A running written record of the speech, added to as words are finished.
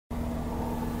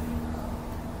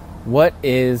What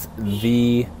is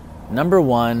the number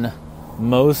one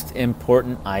most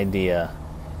important idea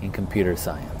in computer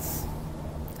science?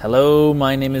 Hello,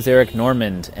 my name is Eric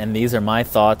Normand, and these are my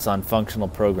thoughts on functional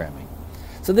programming.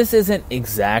 So this isn't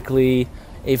exactly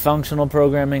a functional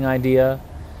programming idea,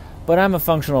 but I'm a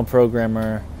functional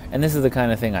programmer, and this is the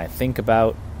kind of thing I think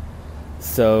about.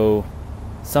 So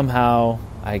somehow,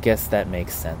 I guess that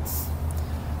makes sense.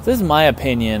 So this is my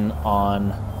opinion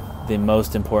on the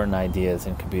most important ideas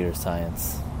in computer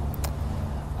science.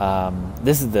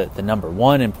 This is the number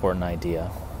one important idea,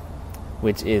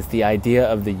 which is the idea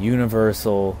of the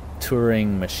universal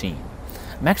Turing machine.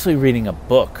 I'm actually reading a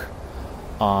book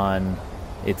on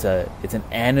it's an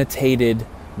annotated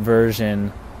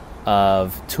version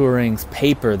of Turing's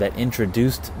paper that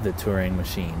introduced the Turing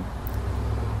machine.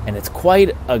 And it's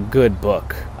quite a good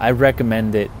book. I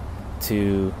recommend it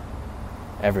to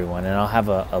everyone, and I'll have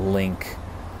a link.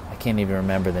 I can't even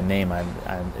remember the name.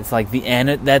 It's like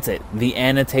that's it. The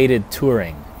Annotated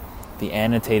Turing. The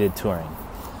Annotated Turing.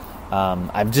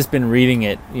 I've just been reading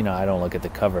it. I don't look at the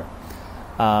cover.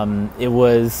 It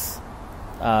was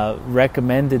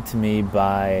recommended to me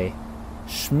by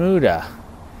Shmuda.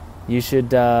 You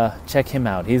should check him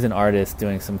out. He's an artist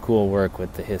doing some cool work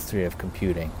with the history of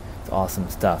computing. It's awesome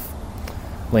stuff.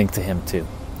 Link to him too.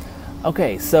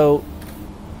 Okay, so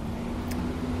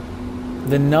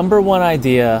the number one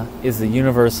idea is the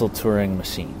universal Turing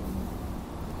machine.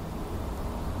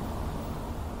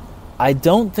 I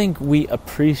don't think we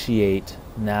appreciate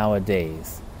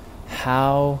nowadays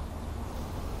how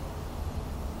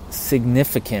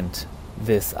significant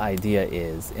this idea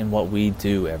is in what we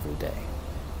do every day.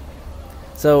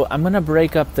 So I'm going to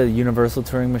break up the universal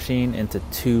Turing machine into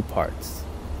two parts.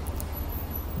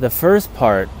 The first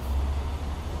part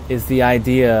is the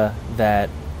idea that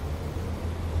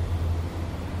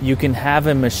you can have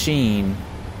a machine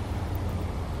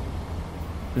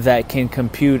that can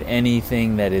compute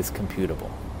anything that is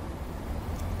computable.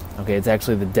 Okay, it's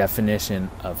actually the definition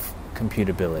of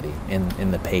computability in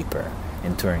the paper,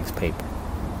 in Turing's paper.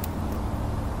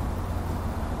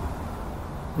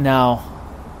 Now,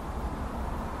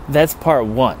 that's part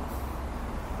one.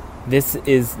 This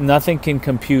is nothing can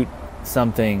compute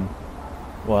something.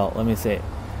 Well, let me say,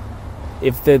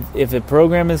 if a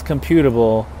program is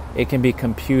computable, it can be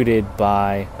computed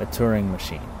by a Turing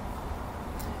machine.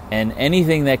 And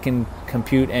anything that can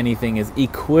compute anything is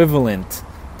equivalent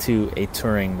to a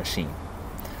Turing machine.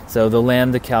 So the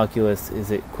lambda calculus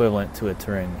is equivalent to a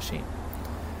Turing machine.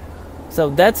 So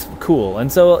that's cool.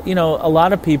 And so, a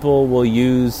lot of people will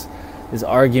use this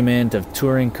argument of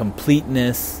Turing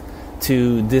completeness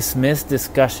to dismiss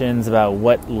discussions about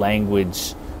what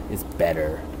language is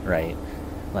better, right?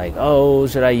 Like,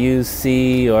 should I use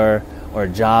C or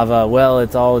Java? Well,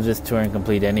 it's all just Turing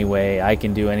complete anyway. I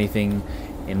can do anything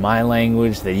in my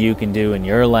language that you can do in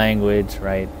your language,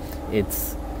 right?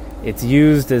 It's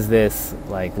used as this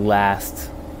like last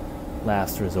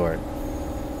resort,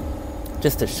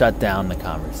 just to shut down the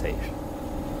conversation.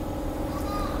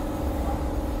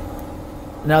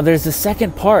 Now, there's a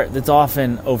second part that's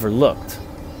often overlooked,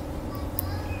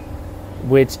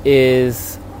 which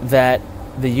is that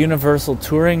the universal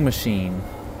Turing machine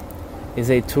is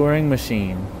a Turing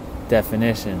machine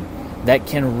definition that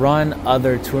can run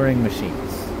other Turing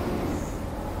machines.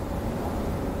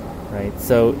 Right?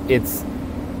 So it's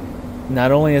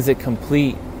not only is it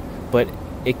complete, but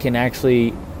it can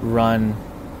actually run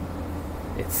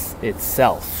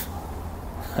itself.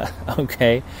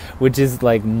 Okay? Which is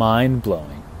like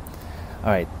mind-blowing. All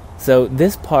right. So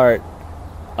this part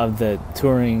of the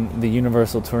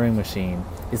universal Turing machine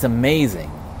is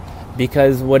amazing,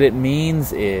 because what it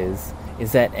means is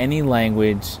that any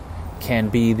language can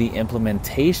be the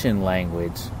implementation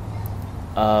language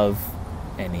of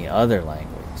any other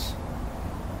language.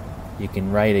 You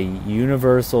can write a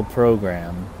universal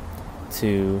program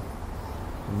to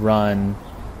run,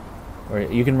 or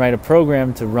you can write a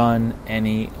program to run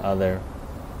any other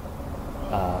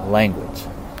language.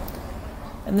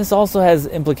 And this also has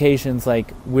implications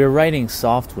like we're writing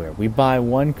software. We buy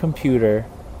one computer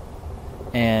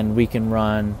and we can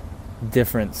run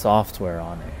different software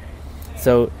on it.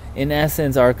 So in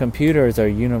essence, our computers are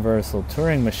universal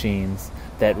Turing machines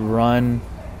that run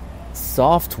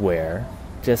software,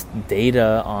 just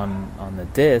data on the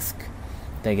disk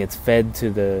that gets fed to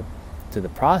the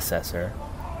processor,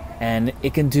 and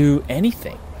it can do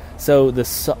anything. So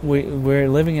we're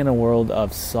living in a world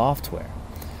of software.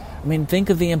 I mean, think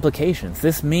of the implications.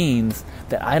 This means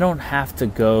that I don't have to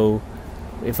go,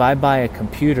 if I buy a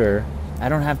computer, I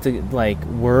don't have to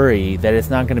worry that it's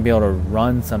not going to be able to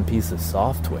run some piece of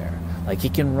software. Like,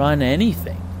 it can run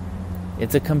anything.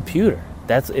 It's a computer.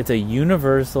 It's a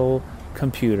universal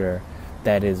computer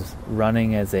that is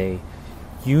running as a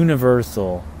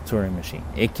universal Turing machine.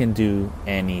 It can do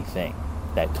anything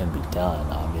that can be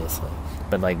done, obviously.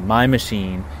 But like my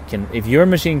machine can, if your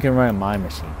machine can run it, my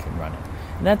machine can run it.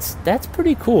 And that's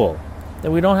pretty cool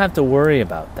that we don't have to worry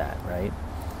about that, right?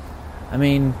 I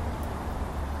mean,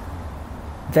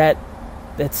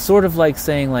 that's sort of like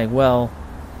saying like, well,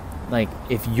 like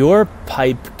if your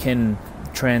pipe can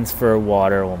transfer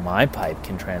water, well, my pipe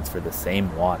can transfer the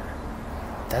same water.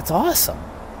 That's awesome.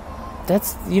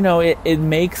 That's, it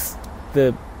makes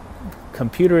the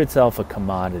computer itself a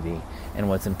commodity, and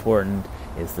what's important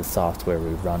is the software we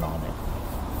run on it.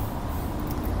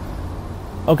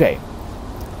 Okay.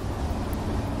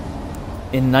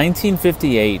 In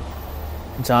 1958,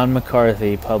 John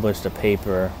McCarthy published a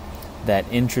paper that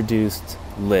introduced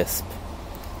Lisp,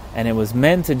 and it was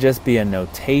meant to just be a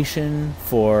notation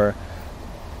for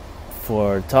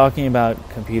talking about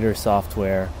computer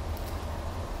software.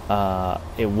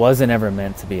 It wasn't ever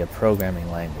meant to be a programming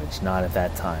language, not at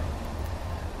that time.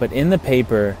 But in the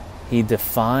paper, he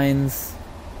defines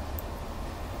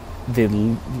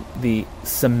the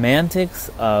semantics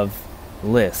of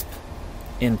Lisp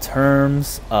in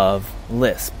terms of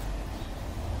Lisp.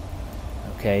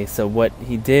 Okay, so what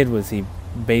he did was he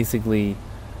basically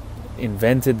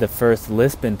invented the first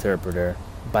Lisp interpreter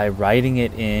by writing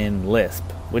it in Lisp,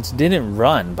 which didn't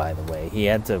run, by the way. He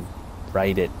had to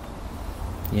write it,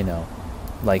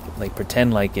 like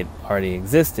pretend like it already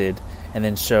existed, and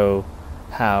then show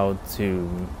how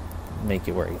to make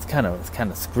it work. It's kind of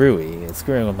screwy. It's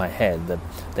screwing with my head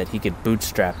that he could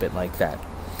bootstrap it like that.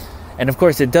 And of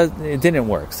course, it didn't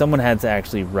work. Someone had to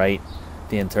actually write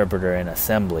the interpreter in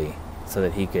assembly so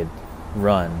that he could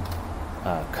run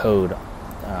code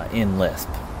in Lisp.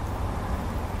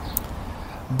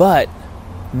 But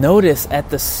notice at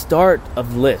the start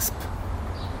of Lisp,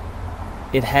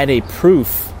 it had a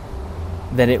proof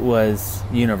that it was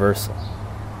universal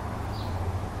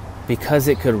because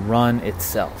it could run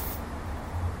itself,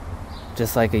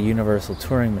 just like a universal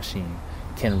Turing machine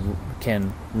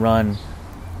can run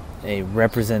a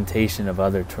representation of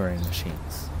other Turing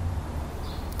machines.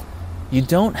 You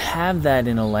don't have that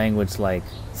in a language like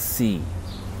C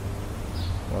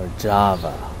or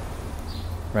Java,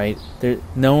 right?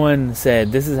 No one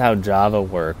said this is how Java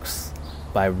works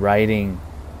by writing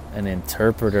an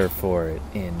interpreter for it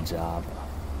in Java.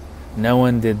 No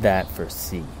one did that for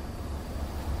C.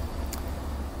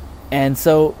 And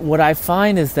so what I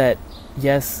find is that,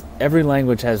 yes, every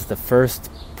language has the first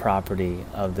property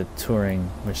of the Turing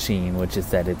machine, which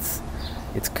is that it's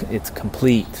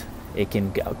complete. It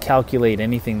can calculate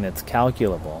anything that's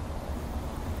calculable.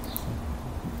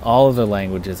 All of the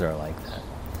languages are like that.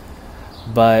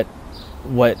 But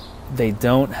what they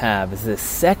don't have is the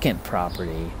second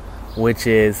property, which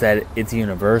is that it's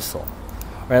universal.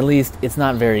 Or at least it's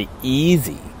not very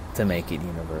easy to make it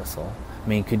universal. I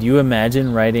mean, could you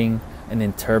imagine writing an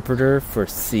interpreter for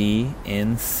C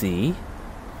in C?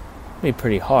 It'd be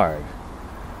pretty hard.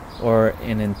 Or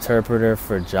an interpreter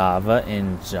for Java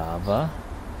in Java?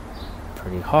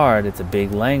 Pretty hard. It's a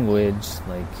big language.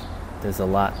 Like, there's a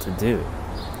lot to do.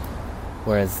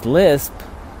 Whereas Lisp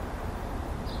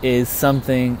is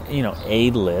something,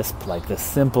 a Lisp, like the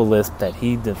simple Lisp that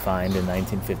he defined in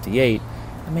 1958.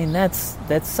 I mean, that's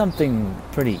something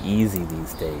pretty easy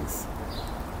these days.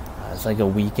 It's like a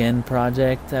weekend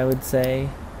project, I would say.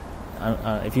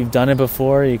 If you've done it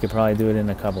before, you could probably do it in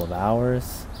a couple of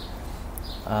hours.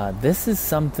 This is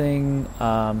something,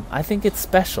 I think it's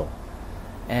special.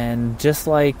 And just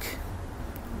like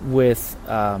with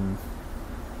the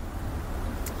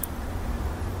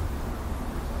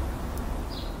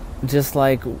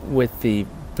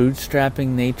bootstrapping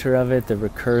nature of it, the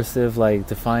recursive, like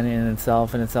defining in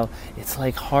itself, it's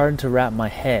like hard to wrap my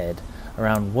head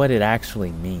around what it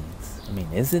actually means. I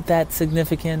mean, is it that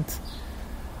significant?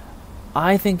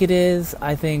 I think it is.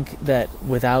 I think that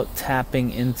without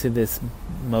tapping into this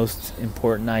most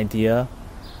important idea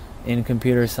in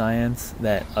computer science,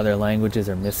 that other languages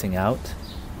are missing out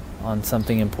on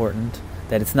something important,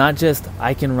 that it's not just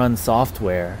I can run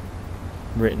software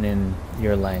written in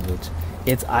your language.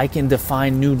 It's I can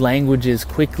define new languages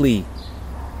quickly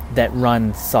that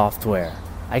run software.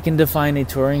 I can define a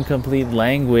Turing complete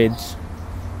language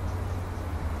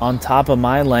on top of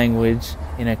my language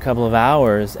in a couple of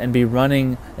hours and be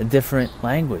running a different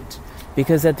language.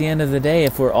 Because at the end of the day,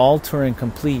 if we're all Turing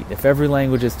complete, if every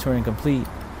language is Turing complete,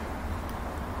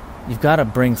 you've got to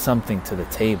bring something to the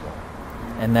table.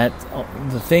 And that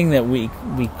the thing that we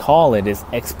call it is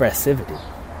expressivity.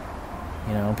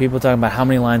 People talking about how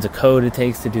many lines of code it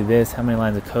takes to do this, how many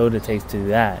lines of code it takes to do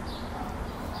that.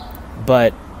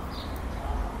 But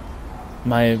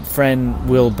my friend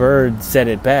Will Bird said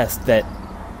it best, that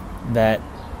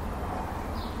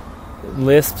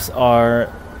Lisps are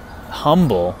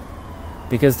humble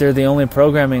because they're the only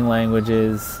programming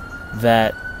languages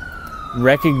that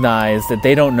recognize that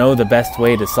they don't know the best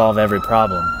way to solve every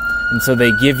problem. And so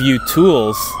they give you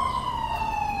tools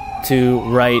to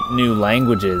write new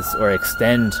languages or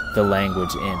extend the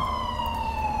language in.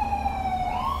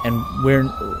 And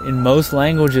in most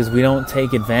languages, we don't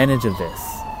take advantage of this.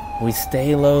 We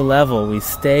stay low level. We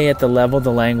stay at the level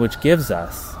the language gives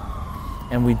us.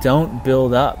 And we don't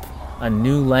build up a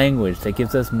new language that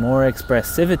gives us more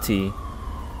expressivity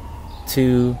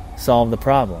to solve the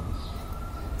problem.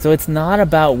 So it's not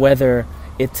about whether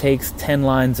it takes 10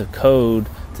 lines of code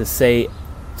to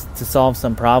solve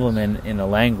some problem in a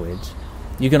language.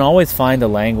 You can always find a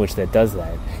language that does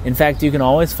that. In fact, you can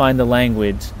always find a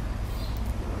language,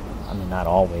 I mean, not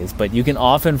always, but you can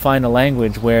often find a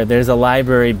language where there's a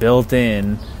library built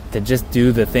in to just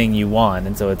do the thing you want,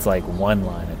 and so it's like one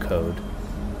line of code.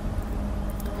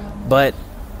 But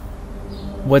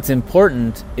what's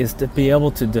important is to be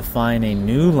able to define a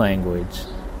new language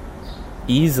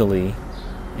easily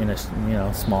in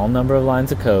a small number of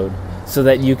lines of code so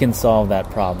that you can solve that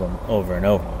problem over and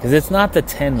over. Because it's not the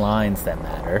 10 lines that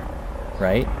matter,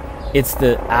 right? It's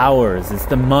the hours, it's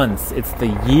the months, it's the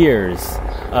years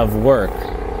of work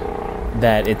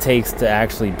that it takes to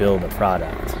actually build a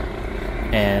product.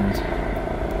 And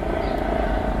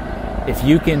if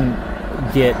you can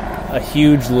get a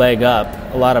huge leg up,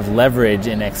 a lot of leverage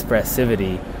in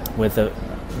expressivity with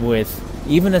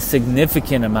even a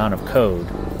significant amount of code,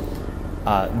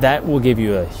 that will give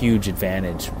you a huge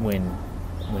advantage when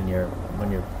you're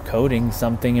coding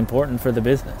something important for the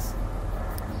business.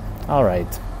 All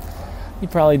right. You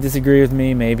probably disagree with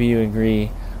me, maybe you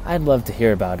agree. I'd love to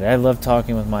hear about it. I love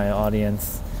talking with my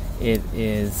audience. It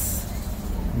is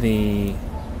the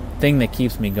thing that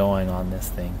keeps me going on this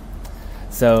thing.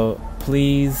 So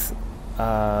please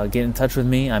get in touch with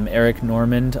me. I'm Eric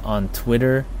Normand on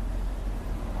Twitter.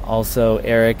 Also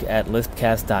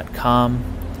eric@lispcast.com.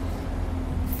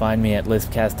 Find me at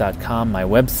lispcast.com, my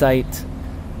website,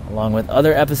 along with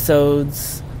other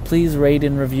episodes. Please rate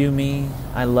and review me.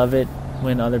 I love it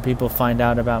when other people find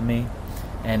out about me.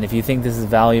 And if you think this is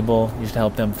valuable, you should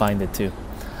help them find it too.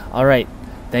 All right.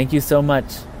 Thank you so much.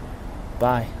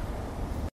 Bye.